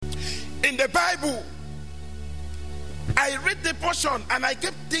in the Bible. I read the portion and I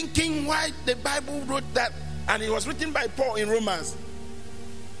kept thinking why the Bible wrote that. And it was written by Paul in Romans.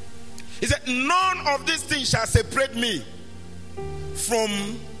 He said, none of these things shall separate me from.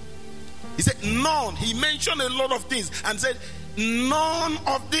 He said, none. He mentioned a lot of things and said, none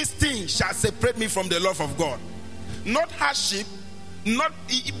of these things shall separate me from the love of God. Not hardship, not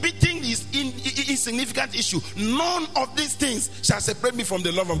beating is insignificant issue. None of these things shall separate me from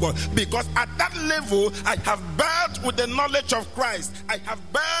the love of God. Because at that level, I have built with the knowledge of Christ. I have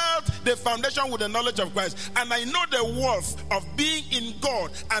built the foundation with the knowledge of Christ. And I know the worth of being in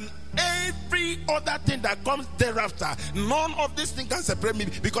God. And every other thing that comes thereafter, none of these things can separate me,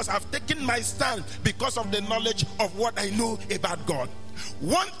 because I've taken my stand because of the knowledge of what I know about God.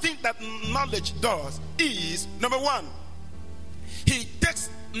 One thing that knowledge does is, number one, he takes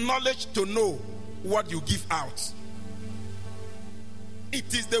knowledge to know what you give out.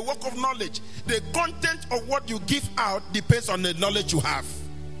 It is the work of knowledge. The content of what you give out depends on the knowledge you have.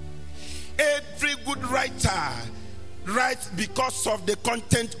 Every good writer writes because of the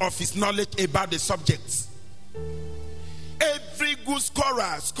content of his knowledge about the subjects. Every good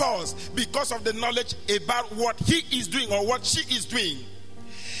scorer scores because of the knowledge about what he is doing or what she is doing.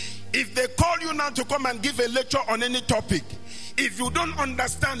 If they call you now to come and give a lecture on any topic, if you don't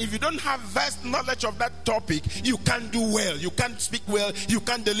understand, if you don't have vast knowledge of that topic, you can't do well, you can't speak well, you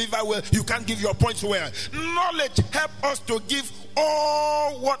can't deliver well, you can't give your points well. Knowledge helps us to give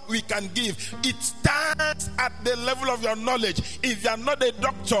all what we can give. It starts at the level of your knowledge. If you are not a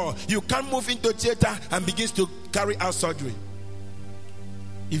doctor, you can't move into theater and begin to carry out surgery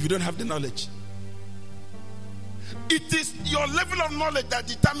if you don't have the knowledge. It is your level of knowledge that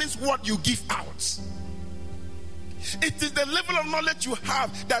determines what you give out. It is the level of knowledge you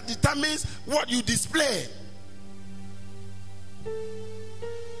have that determines what you display.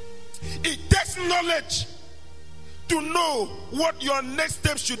 It takes knowledge to know what your next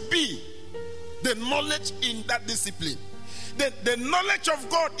step should be. The knowledge in that discipline. The knowledge of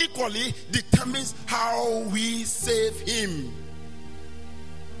God equally determines how we save him.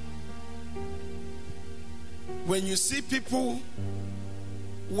 When you see people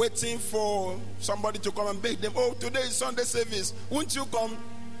waiting for somebody to come and beg them, oh, today is Sunday service, won't you come?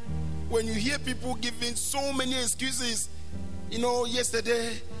 When you hear people giving so many excuses, you know,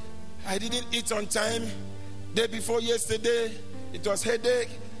 yesterday I didn't eat on time, day before yesterday it was headache,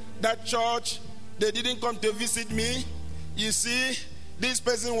 that church, they didn't come to visit me, you see, this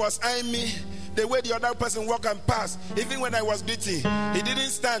person was eyeing me, the way the other person walked and passed, even when I was greeting, he didn't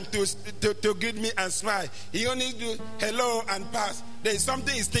stand to greet me and smile. He only do hello and pass. There is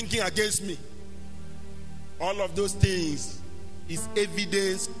something he's thinking against me. All of those things is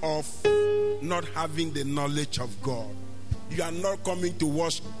evidence of not having the knowledge of God. You are not coming to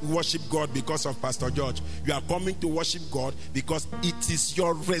worship God because of Pastor George. You are coming to worship God because it is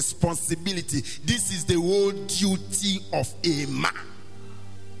your responsibility. This is the whole duty of a man.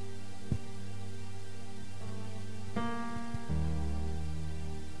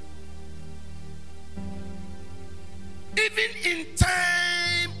 Even in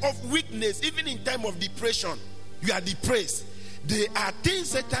time of weakness, even in time of depression, you are depressed. There are things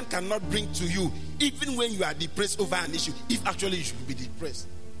Satan cannot bring to you, even when you are depressed over an issue, if actually you should be depressed.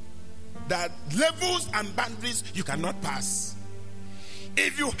 That levels and boundaries you cannot pass.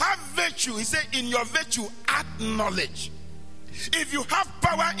 If you have virtue, he said, in your virtue, add knowledge. If you have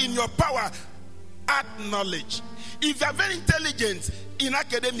power, in your power, add knowledge. If you are very intelligent in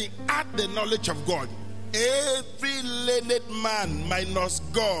academy, add the knowledge of God. Every learned man minus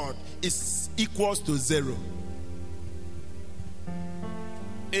God is equals to zero.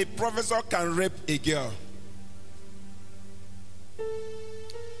 A professor can rape a girl.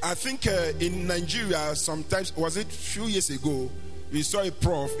 I think in Nigeria, sometimes, was it a few years ago, we saw a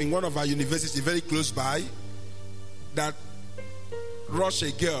prof in one of our universities very close by that rushed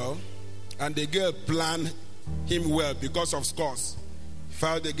a girl, and the girl planned him well because of scores.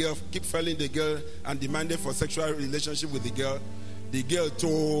 Found the girl, keep failing the girl, and demanded for sexual relationship with the girl. The girl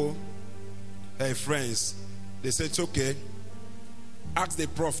told her friends, they said, it's okay. Ask the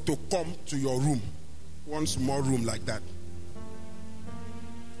prof to come to your room. One small room like that.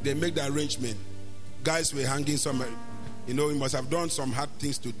 They make the arrangement. Guys were hanging somewhere. You know, he must have done some hard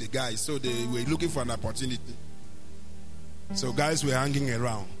things to the guys, so they were looking for an opportunity. So guys were hanging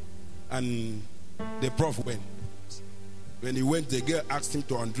around, and the prof went. When he went, the girl asked him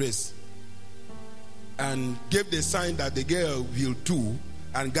to undress and gave the sign that the girl will do,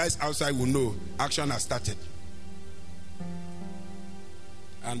 and guys outside will know action has started.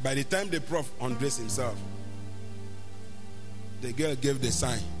 And by the time the prof undressed himself, the girl gave the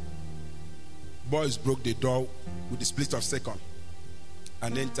sign. Boys broke the door with the split of second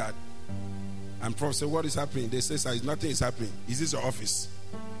and entered. And Prof said, what is happening? They said, sir, nothing is happening. Is this your office?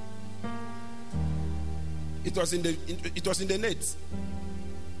 It was in the net.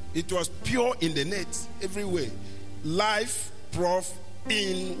 It was pure in the net everywhere. Live Prof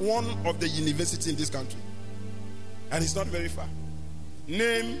in one of the universities in this country. And it's not very far.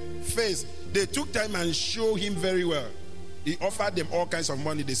 Name, face. They took time and showed him very well. He offered them all kinds of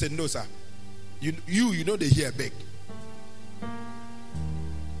money. They said, no, sir. You know they hear beg.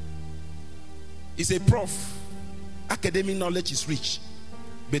 He said, Prof, academic knowledge is rich,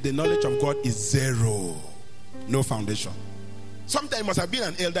 but the knowledge of God is zero. No foundation. Sometimes must have been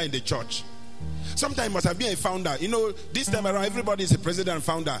an elder in the church. Sometimes must have been a founder. You know, this time around, everybody is a president and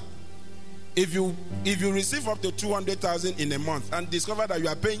founder. If you receive up to 200,000 in a month and discover that you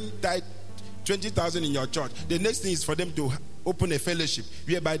are paying tithe 20,000 in your church, the next thing is for them to open a fellowship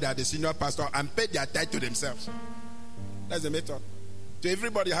whereby they are the senior pastor and pay their tithe to themselves. That's the method. So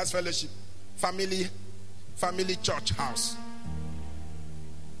everybody has fellowship. Family church house.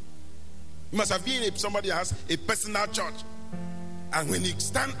 You must have been somebody that has a personal church. And when he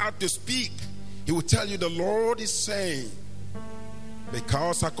stand out to speak, he will tell you the Lord is saying,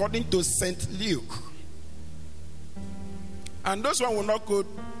 because according to St. Luke, and those one will not go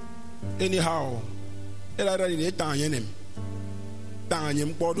anyhow. They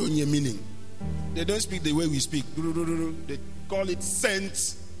don't speak the way we speak. They call it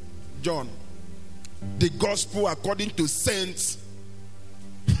Saint John. The gospel according to saints.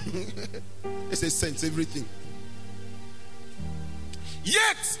 They say saints, everything.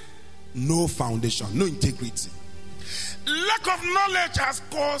 Yet, no foundation, no integrity. Lack of knowledge has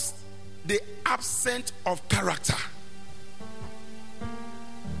caused the absence of character.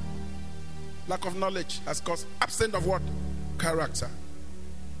 Lack of knowledge has caused absence of what? Character.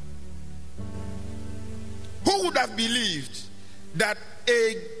 Who would have believed that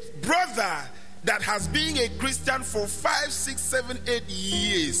a brother that has been a Christian for 5, 6, 7, 8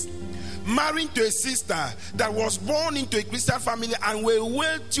 years, marrying to a sister that was born into a Christian family and were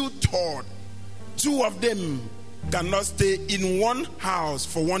well tutored, two of them cannot stay in one house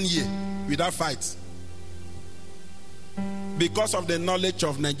for 1 year without fights because of the knowledge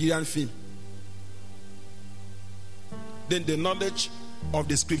of Nigerian film? Then the knowledge of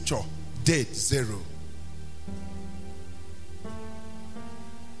the scripture, dead, zero.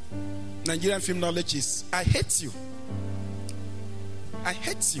 Nigerian film knowledge is, I hate you. I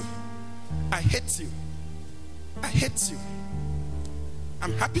hate you. I hate you. I hate you.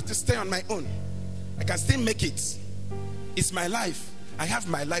 I'm happy to stay on my own. I can still make it. It's my life. I have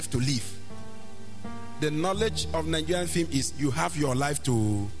my life to live. The knowledge of Nigerian film is you have your life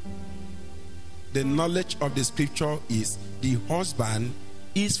to. The knowledge of the scripture is the husband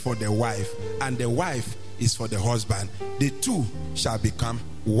is for the wife and the wife is for the husband. The two shall become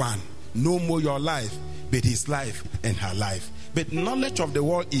one. No more your life, but his life and her life. But knowledge of the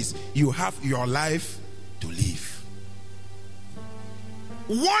world is you have your life to live.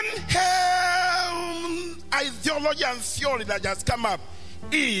 One ideology and theory that has come up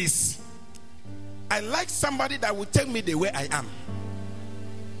is I like somebody that will take me the way I am.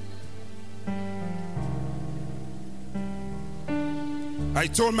 I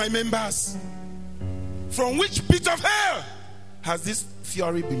told my members, from which pit of hell has this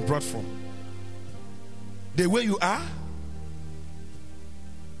theory been brought from? The way you are,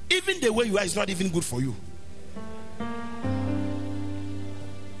 even the way you are is not even good for you.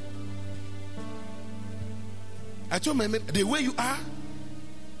 I told my members, the way you are,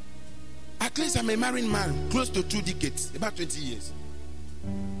 at least I'm a married man, close to 2 decades, about 20 years.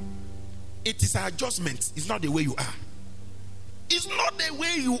 It is an adjustment, it's not the way you are. It's not the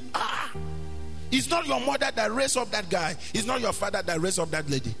way you are. It's not your mother that raised up that guy. It's not your father that raised up that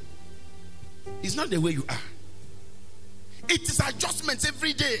lady. It's not the way you are. It is adjustments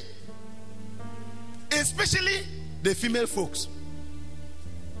every day. Especially the female folks.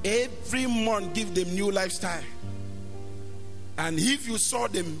 Every month give them new lifestyle. And if you saw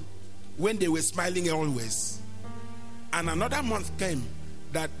them when they were smiling always, and another month came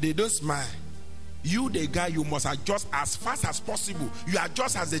that they don't smile, you, the guy, you must adjust as fast as possible. You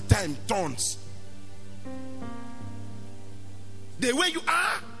adjust as the time turns. The way you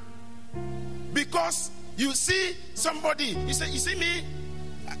are. Because you see somebody, you see me,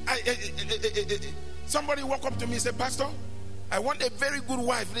 somebody walk up to me and say, Pastor, I want a very good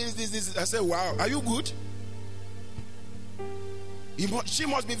wife. This. I say, wow, are you good? She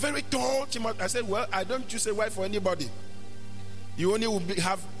must be very tall. I said, well, I don't choose a wife for anybody. You only will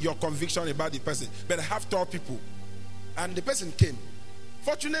have your conviction about the person. But I have tall people. And the person came.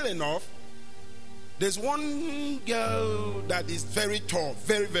 Fortunately enough, There's one girl that is very tall,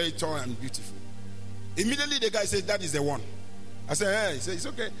 very, very tall and beautiful. Immediately the guy says, that is the one. I said, hey, he said, it's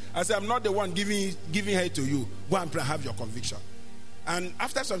okay. I said, I'm not the one giving her to you. Go and have your conviction. And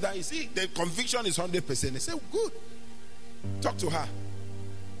after some time, you see, the conviction is 100%. They say, good. Talk to her.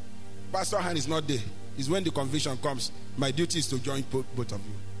 Pastor Han is not there. It's when the conviction comes. My duty is to join both of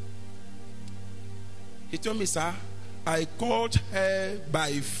you. He told me, sir, I called her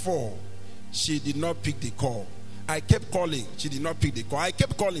by 4. She did not pick the call. I kept calling. She did not pick the call. I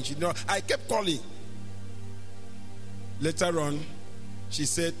kept calling. She did not. I kept calling. Later on, she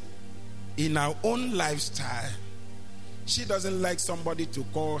said, in her own lifestyle, she doesn't like somebody to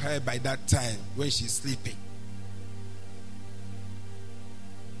call her by that time when she's sleeping.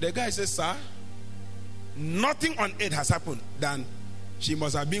 The guy says, sir, nothing on earth has happened than she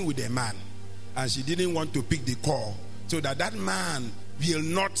must have been with a man and she didn't want to pick the call so that that man will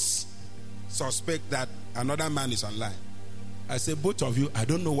not suspect that another man is online. I said, both of you, I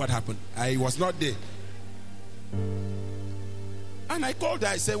don't know what happened. I was not there. And I called her.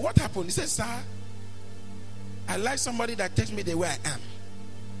 I said, what happened? He said, sir, I like somebody that takes me the way I am.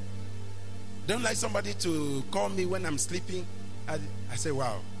 Don't like somebody to call me when I'm sleeping. I said,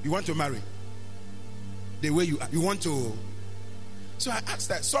 wow, you want to marry? The way you are. You want to. So I asked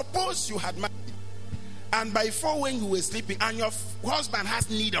her, suppose you had married and by 4 when you were sleeping and your husband has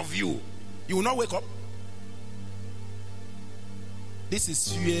need of you, you will not wake up. This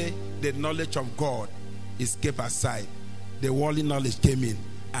is where the knowledge of God is kept aside. The worldly knowledge came in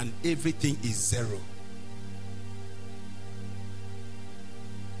and everything is zero.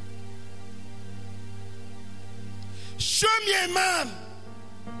 Show me a man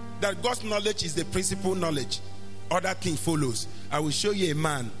that God's knowledge is the principal knowledge. Other thing follows. I will show you a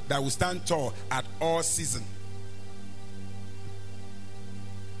man that will stand tall at all seasons.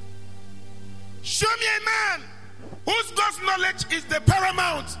 Show me a man whose God's knowledge is the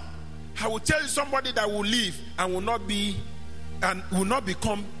paramount. I will tell you somebody that will live and will not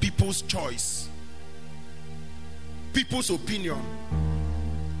become people's choice, people's opinion.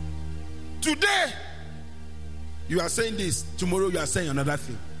 Today, you are saying this. Tomorrow, you are saying another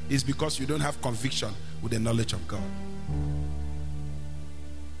thing. It's because you don't have conviction with the knowledge of God.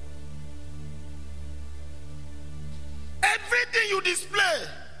 Everything you display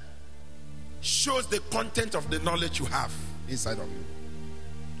shows the content of the knowledge you have inside of you.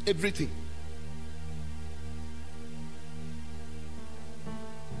 Everything.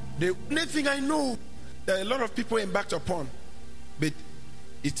 The only thing I know that a lot of people embarked upon, but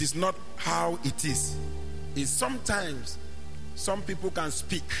it is not how it is sometimes some people can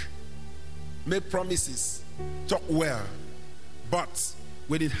speak, make promises, talk well, but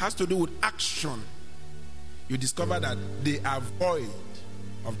when it has to do with action, you discover that they are void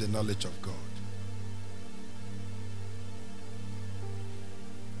of the knowledge of God.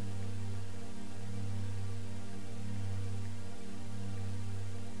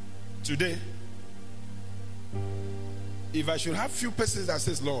 Today, if I should have few persons that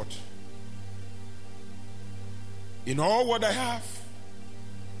says, Lord, in all what I have,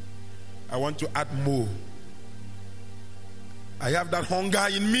 I want to add more. I have that hunger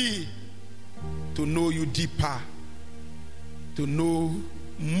in me to know you deeper, to know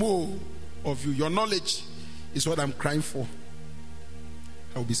more of you. Your knowledge is what I'm crying for.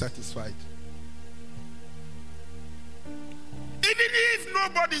 I will be satisfied. Even if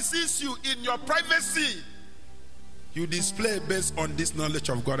nobody sees you in your privacy, you display based on this knowledge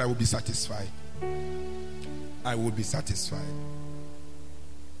of God, I will be satisfied. I will be satisfied.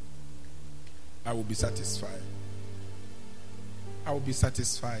 I will be satisfied. I will be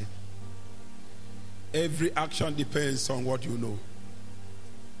satisfied. Every action depends on what you know.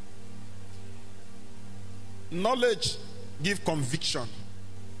 Knowledge gives conviction.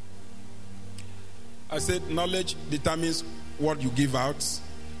 I said knowledge determines what you give out.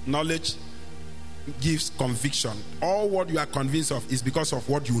 Knowledge gives conviction. All what you are convinced of is because of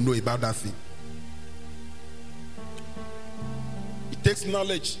what you know about that thing. It takes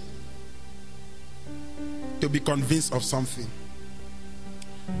knowledge to be convinced of something.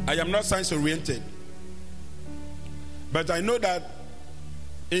 I am not science oriented, but I know that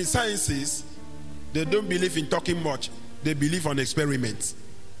in sciences they don't believe in talking much, they believe on experiments.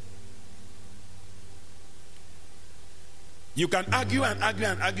 You can argue and argue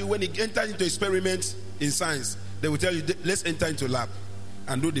and argue. When it enters into experiments in science, they will tell you, let's enter into lab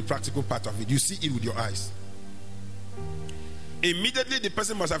and do the practical part of it. You see it with your eyes. Immediately the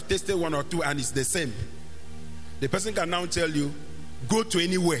person must have tasted one or two and it's the same. The person can now tell you, go to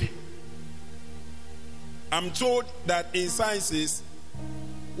anywhere. I'm told that in sciences,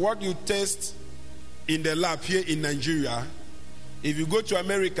 what you taste in the lab here in Nigeria, if you go to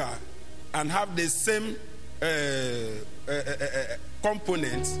America and have the same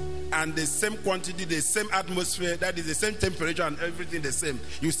components and the same quantity, the same atmosphere, that is the same temperature and everything the same,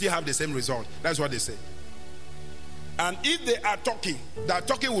 you still have the same result. That's what they say. And if they are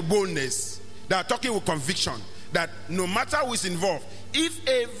talking with boldness, they are talking with conviction, that no matter who is involved, if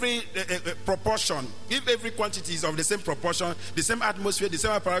every proportion, if every quantity is of the same proportion, the same atmosphere, the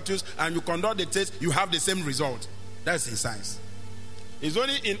same apparatus, and you conduct the test, you have the same result. That's in science. It's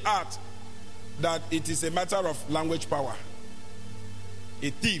only in art that it is a matter of language power. A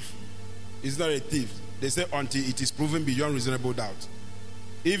thief is not a thief. They say until it is proven beyond reasonable doubt.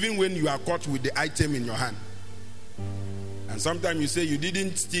 Even when you are caught with the item in your hand. And sometimes you say you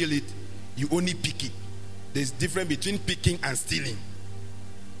didn't steal it, you only pick it. There's a difference between picking and stealing.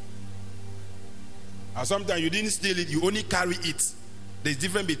 Or sometimes you didn't steal it, you only carry it. There's a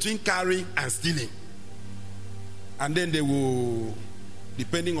difference between carrying and stealing. And then they will,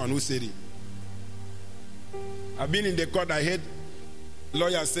 depending on who said it. I've been in the court, I heard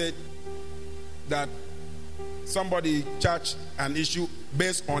lawyer said that somebody charged an issue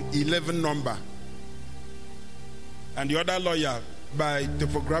based on 11 number. And the other lawyer, by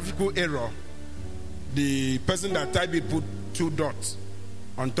typographical error, the person that typed it put 2 dots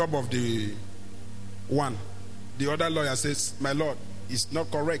on top of the 1. The other lawyer says, my lord, it's not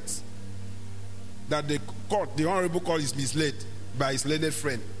correct. That the court, the honorable court, is misled by his learned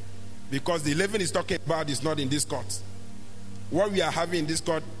friend. Because the 11 is talking about is not in this court. What we are having in this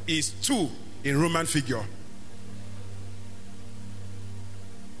court is 2 in Roman figure.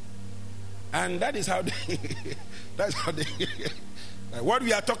 And that is how they that's how they what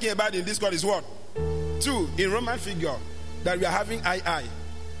we are talking about in this court is what? 2 in Roman figure. That we are having II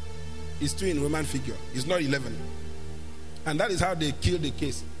is 2 in Roman figure. It's not 11. And that is how they kill the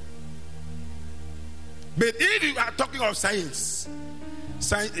case. But if you are talking of science,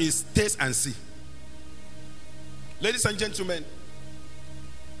 science is taste and see. Ladies and gentlemen,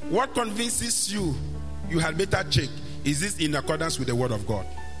 what convinces you had better check, is this in accordance with the word of God?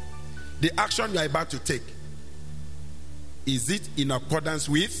 The action you are about to take, is it in accordance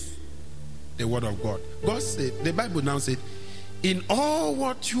with the word of God? God said, the Bible now said, in all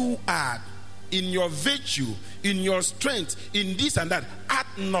what you add, in your virtue, in your strength, in this and that, add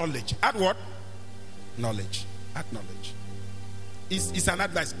knowledge. Add what? Knowledge. Add knowledge. It's an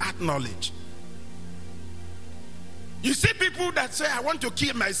advice. Add knowledge. You see people that say, I want to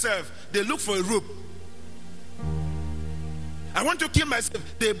kill myself. They look for a rope. I want to kill myself.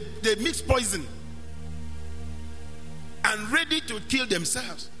 They mix poison. And ready to kill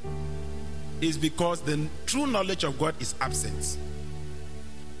themselves. Is because the true knowledge of God is absent.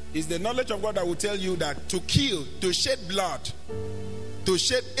 It's the knowledge of God that will tell you that to kill, to shed blood, to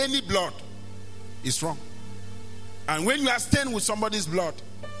shed any blood is wrong. And when you are stained with somebody's blood,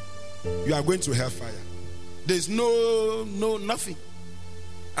 you are going to hellfire. There's nothing.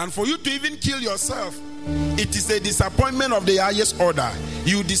 And for you to even kill yourself, it is a disappointment of the highest order.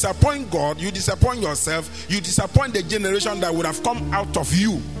 You disappoint God, you disappoint yourself, you disappoint the generation that would have come out of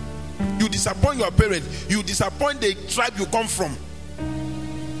you. You disappoint your parents, you disappoint the tribe you come from.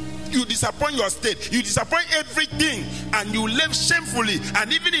 You disappoint your state, you disappoint everything, and you live shamefully,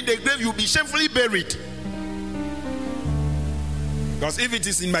 and even in the grave you'll be shamefully buried. Because if it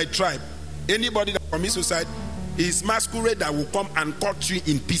is in my tribe, anybody that commits suicide is masquerade that will come and cut you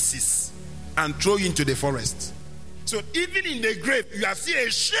in pieces and throw you into the forest. So even in the grave, you are still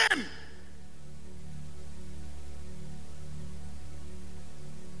a shame.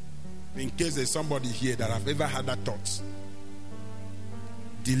 In case there's somebody here that have ever had that thought,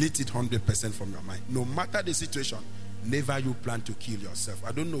 delete it 100% from your mind. No matter the situation, never you plan to kill yourself.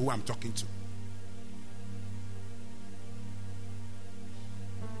 I don't know who I'm talking to.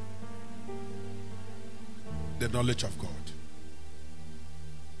 The knowledge of God.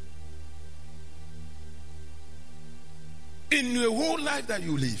 In your whole life that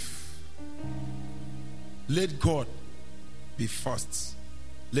you live, let God be first.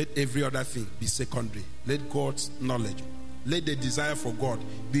 Let every other thing be secondary. Let God's knowledge, let the desire for God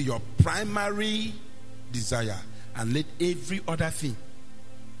be your primary desire, and let every other thing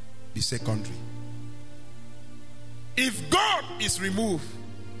be secondary. If God is removed,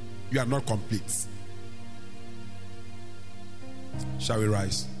 you are not complete. Shall we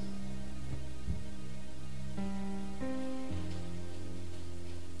rise?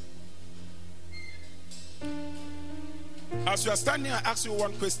 As you are standing, I ask you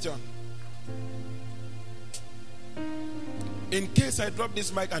one question. In case I drop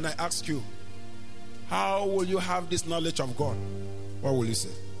this mic and I ask you, how will you have this knowledge of God? What will you say?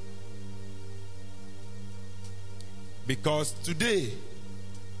 Because today,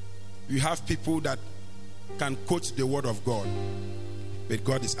 we have people that can quote the word of God, but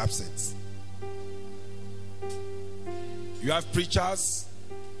God is absent. You have preachers.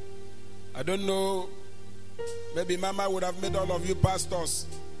 I don't know, maybe Mama would have made all of you pastors,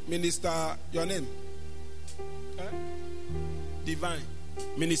 minister, your name? Divine.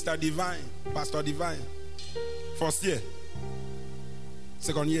 Minister Divine. Pastor Divine. First year.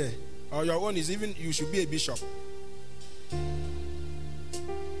 Second year. Or your own is even, you should be a bishop.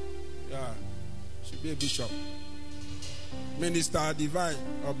 Yeah. Should be a bishop. Minister Divine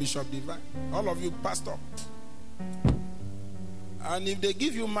or Bishop Divine. All of you pastor. And if they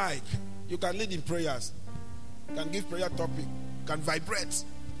give you mic, you can lead in prayers. You can give prayer topic. You can vibrate.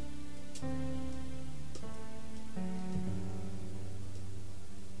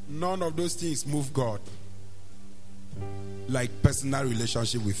 None of those things move God like personal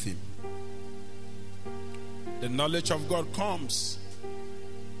relationship with Him. The knowledge of God comes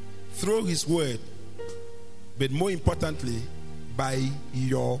through His word, but more importantly, by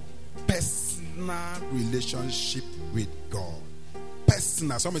your personal relationship with God.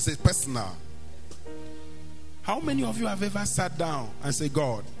 Personal. Somebody says personal. How many of you have ever sat down and said,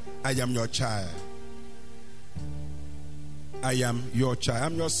 God, I am your child. I am your child.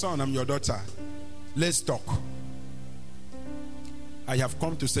 I'm your son. I'm your daughter. Let's talk. I have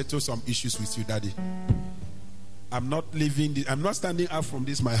come to settle some issues with you, Daddy. I'm not leaving. I'm not standing up from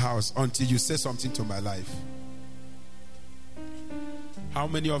this my house until you say something to my life. How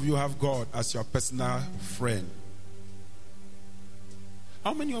many of you have God as your personal friend?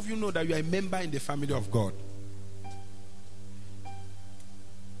 How many of you know that you are a member in the family of God?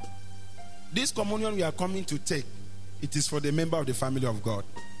 This communion we are coming to take, it is for the member of the family of God.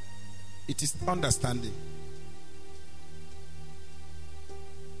 It is understanding.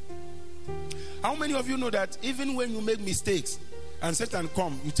 How many of you know that even when you make mistakes and Satan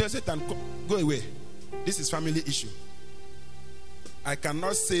come, you tell Satan, go away. This is family issue. I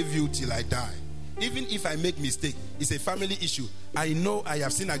cannot save you till I die. Even if I make mistake, it's a family issue. I know I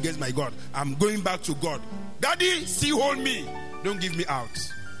have sinned against my God. I'm going back to God. Daddy, still hold me. Don't give me out.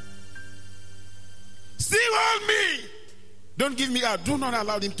 Still hold me. Don't give me out. Do not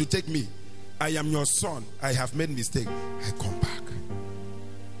allow him to take me. I am your son. I have made mistake. I come back.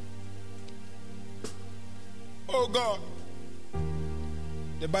 Oh God.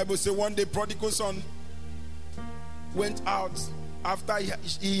 The Bible says one day prodigal son went out. After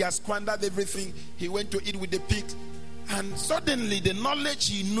he has squandered everything, he went to eat with the pigs. And suddenly the knowledge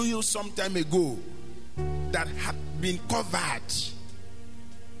he knew some time ago that had been covered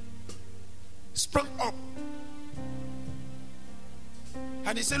sprung up.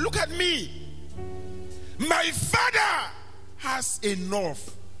 And he said, look at me. My father has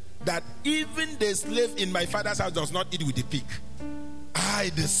enough that even the slave in my father's house does not eat with the pig. I,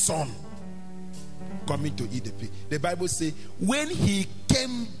 the son, coming to eat the pig. The Bible says when he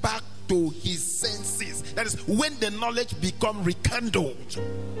came back to his senses, that is when the knowledge become rekindled,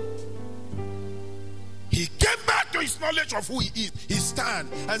 he came back to his knowledge of who he is. He stand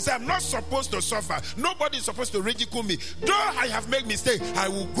and said, I'm not supposed to suffer. Nobody is supposed to ridicule me. Though I have made mistake, I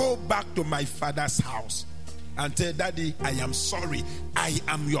will go back to my father's house and tell Daddy, I am sorry. I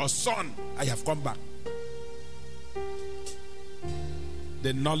am your son. I have come back.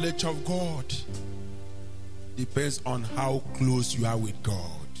 The knowledge of God depends on how close you are with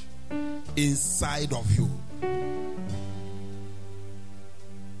God inside of you.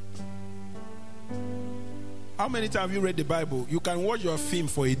 How many times have you read the Bible? You can watch your film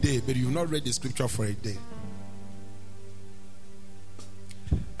for a day, but you've not read the scripture for a day.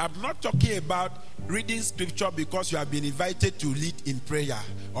 I'm not talking about reading scripture because you have been invited to lead in prayer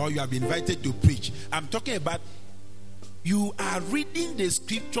or you have been invited to preach. I'm talking about you are reading the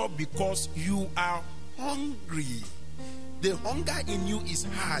scripture because you are hungry. The hunger in you is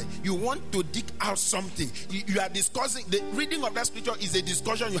high. You want to dig out something. You are discussing. The reading of that scripture is a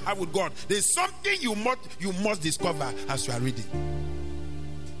discussion you have with God. There's something you must discover as you are reading.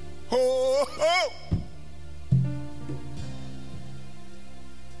 Ho, ho.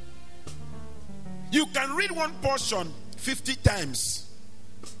 You can read one portion 50 times,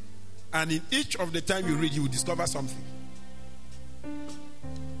 and in each of the time you read, you will discover something.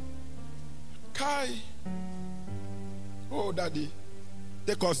 Kai. Oh, Daddy,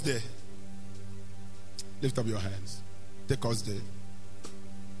 take us there. Lift up your hands. Take us there.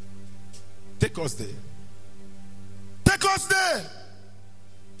 Take us there. Take us there.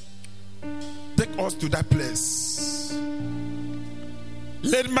 Take us to that place.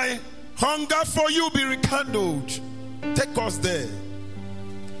 Let my hunger for you be rekindled. Take us there.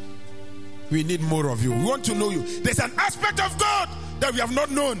 We need more of you. We want to know you. There's an aspect of God that we have not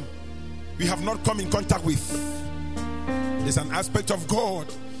known. We have not come in contact with. There's an aspect of God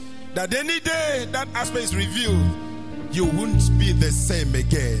that any day that aspect is revealed, you won't be the same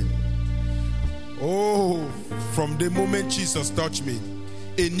again. Oh, from the moment Jesus touched me,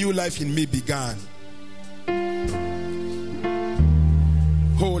 a new life in me began.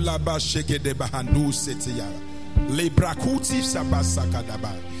 Oh, laba sheke de bahandu setiyara. Lebrakuti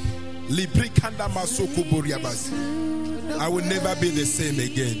sabasakadaba. Librikanda masoko boriabas. I will never be the same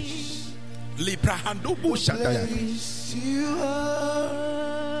again. Librahandu bushataya. You are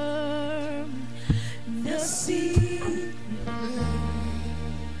the sea.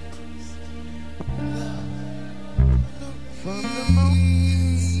 From the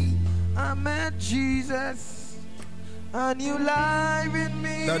moment I met Jesus, a new life in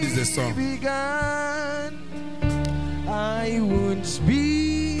me That is the song. began. I won't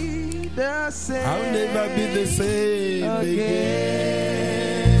be the same. I'll never be the same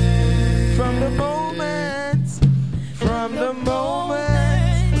again. From the moment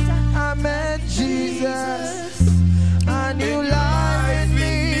I met Jesus, a new life in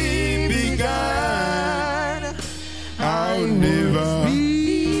me began. I'll never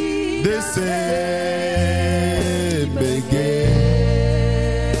be the same again.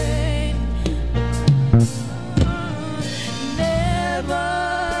 Never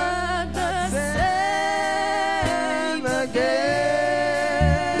the same again.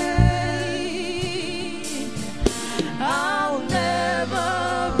 I'll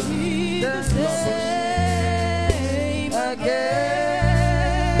never be the same again.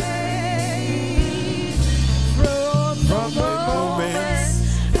 From the moment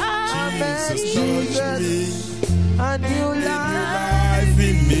I met Jesus, a new life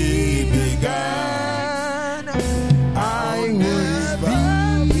in me began. I will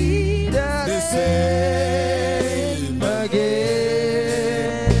be the same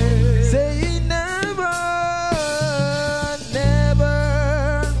again. Say never,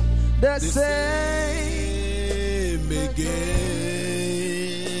 never the same again.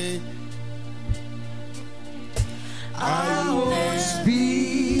 I won't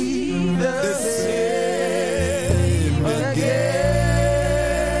be the same again.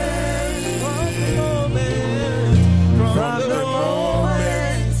 From the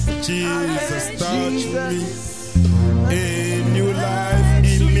moment Jesus touched me, a new life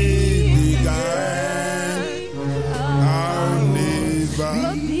in me began. I'll never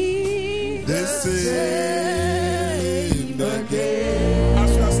be the same again. As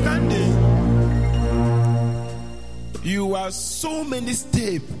you are standing, you are so many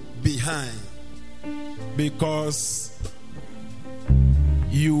steps behind because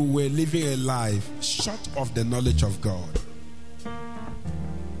you were living a life short of the knowledge of God.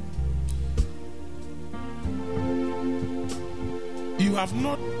 You have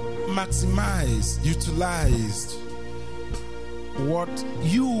not maximized, utilized what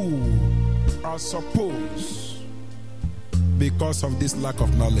you are supposed because of this lack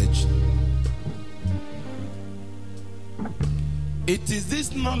of knowledge. It is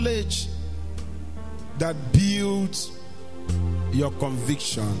this knowledge that builds your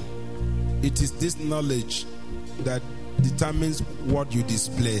conviction. It is this knowledge that determines what you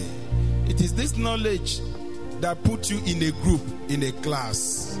display. It is this knowledge that puts you in a group, in a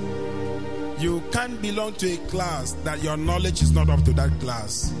class. You can't belong to a class that your knowledge is not up to that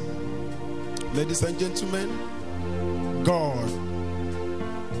class. Ladies and gentlemen, God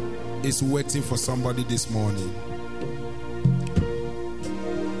is waiting for somebody this morning.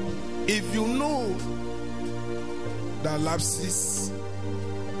 If you know that lapses,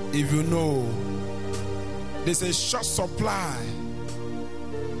 if you know there's a short supply,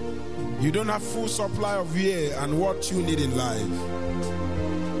 you don't have full supply of air and what you need in life,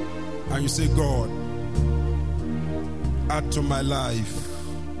 and you say, God, add to my life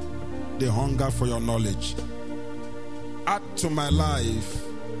the hunger for your knowledge. Add to my life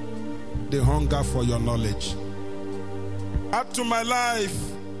the hunger for your knowledge. Add to my life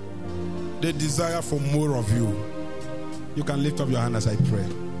the desire for more of you. You can lift up your hand as I pray.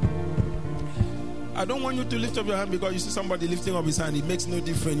 I don't want you to lift up your hand because you see somebody lifting up his hand. It makes no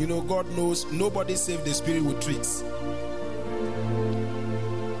difference. You know, God knows nobody saves the spirit with tricks.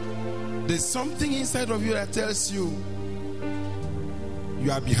 There's something inside of you that tells you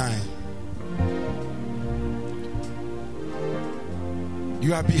you are behind.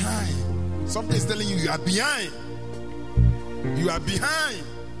 You are behind. Something is telling you you are behind. You are behind.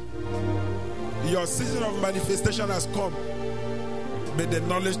 Your season of manifestation has come, but the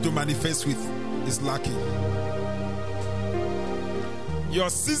knowledge to manifest with is lacking. Your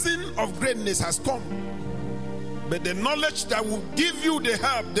season of greatness has come. But the knowledge that will give you the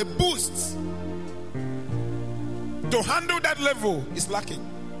help, the boost to handle that level is lacking.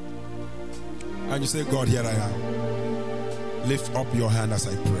 And you say, God, here I am. Lift up your hand as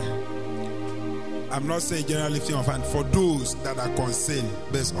I pray. I'm not saying general lifting of hand for those that are concerned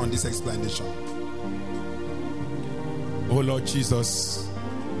based on this explanation. Oh Lord Jesus,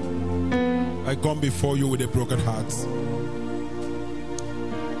 I come before you with a broken heart.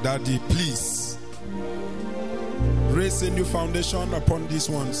 Daddy, please raise a new foundation upon these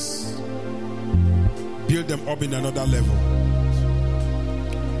ones. Build them up in another level.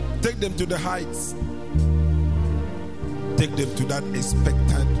 Take them to the heights. Take them to that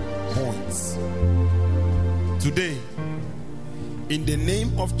expected point. Today, in the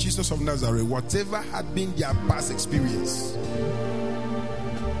name of Jesus of Nazareth, whatever had been their past experience,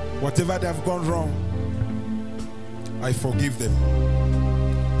 whatever they have gone wrong, I forgive them.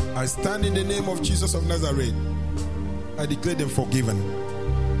 I stand in the name of Jesus of Nazareth. I declare them forgiven.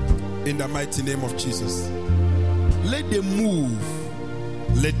 In the mighty name of Jesus. Let them move.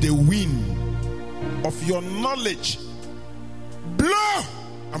 Let the wind of your knowledge blow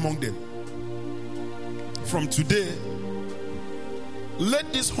among them. From today,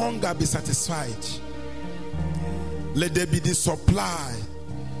 let this hunger be satisfied. Let there be the supply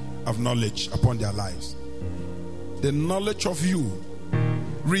of knowledge upon their lives. The knowledge of you.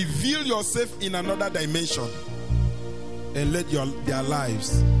 Reveal yourself in another dimension. And let their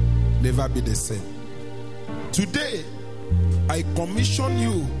lives never be the same. Today, I commission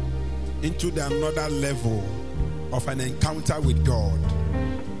you into another level of an encounter with God.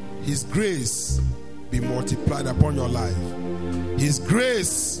 His grace be multiplied upon your life. His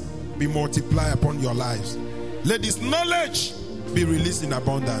grace be multiplied upon your lives. Let His knowledge be released in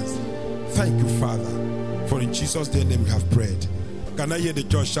abundance. Thank you, Father, for in Jesus' name we have prayed. Can I hear the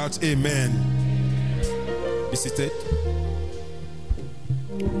church shout amen? Be seated.